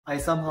I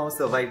somehow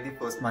survived the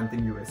first month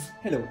in US.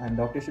 Hello, I'm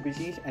Dr.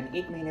 Shubhashish and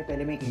एक महीने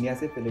पहले मैं India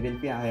से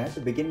फिलाडेल्फिया आया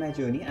to begin my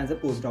journey as a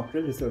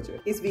post-doctoral researcher.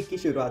 इस week की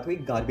शुरुआत हुई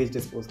गार्बेज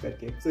डिस्पोज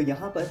करके. So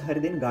यहाँ पर हर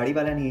दिन गाड़ी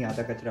वाला नहीं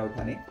आता कचरा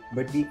उठाने,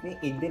 but वीक में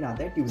एक दिन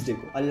आता है ट्यूसडे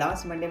को. और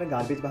लास्ट मंडे में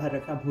गार्बेज बाहर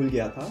रखना भूल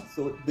गया था.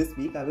 So this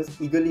week I was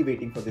eagerly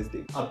waiting for this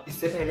day. अब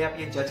इससे पहले आप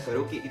ये जज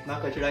करो कि इतना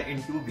कचरा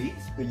in 2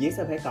 weeks. तो ये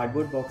सब है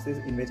cardboard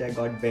boxes in which I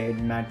got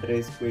bed,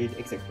 mattress,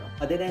 quilt, etc.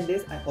 Other than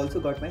this, I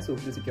also got my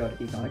social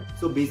security card.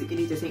 So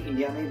basically जैसे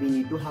इंडिया में we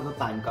need to have a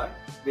PAN card.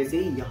 वैसे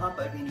ही यहाँ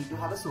पर we need to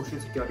have a social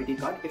security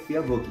card if we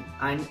are working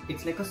and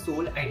it's like a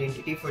sole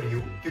identity for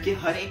you क्योंकि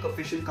हर एक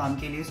official काम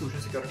के लिए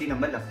social security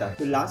number लगता है.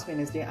 तो last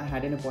Wednesday I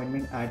had an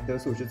appointment at the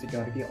social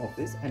security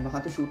office and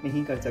वहाँ तो शूट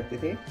नहीं कर सकते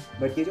थे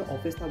but ये जो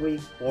ऑफिस था वो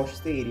एक पॉश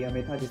से एरिया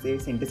में था जिसे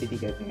सेंटर सिटी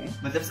कहते हैं.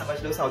 मतलब समझ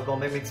लो south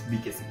Bombay mix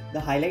BKC.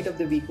 The highlight of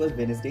the week was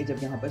Wednesday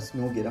जब यहाँ पर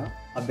स्नो गिरा.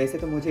 अब वैसे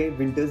तो मुझे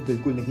विंटर्स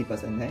बिल्कुल नहीं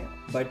पसंद है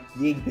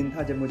बट ये एक दिन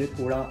था जब मुझे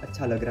थोड़ा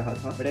अच्छा लग रहा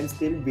था but I am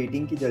still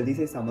waiting कि जल्दी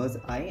से समर्स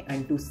आए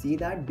and to see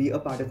that be a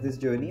part of this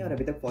journey. और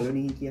अभी तक फॉलो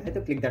नहीं किया है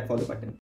तो क्लिक दैट फॉलो बटन.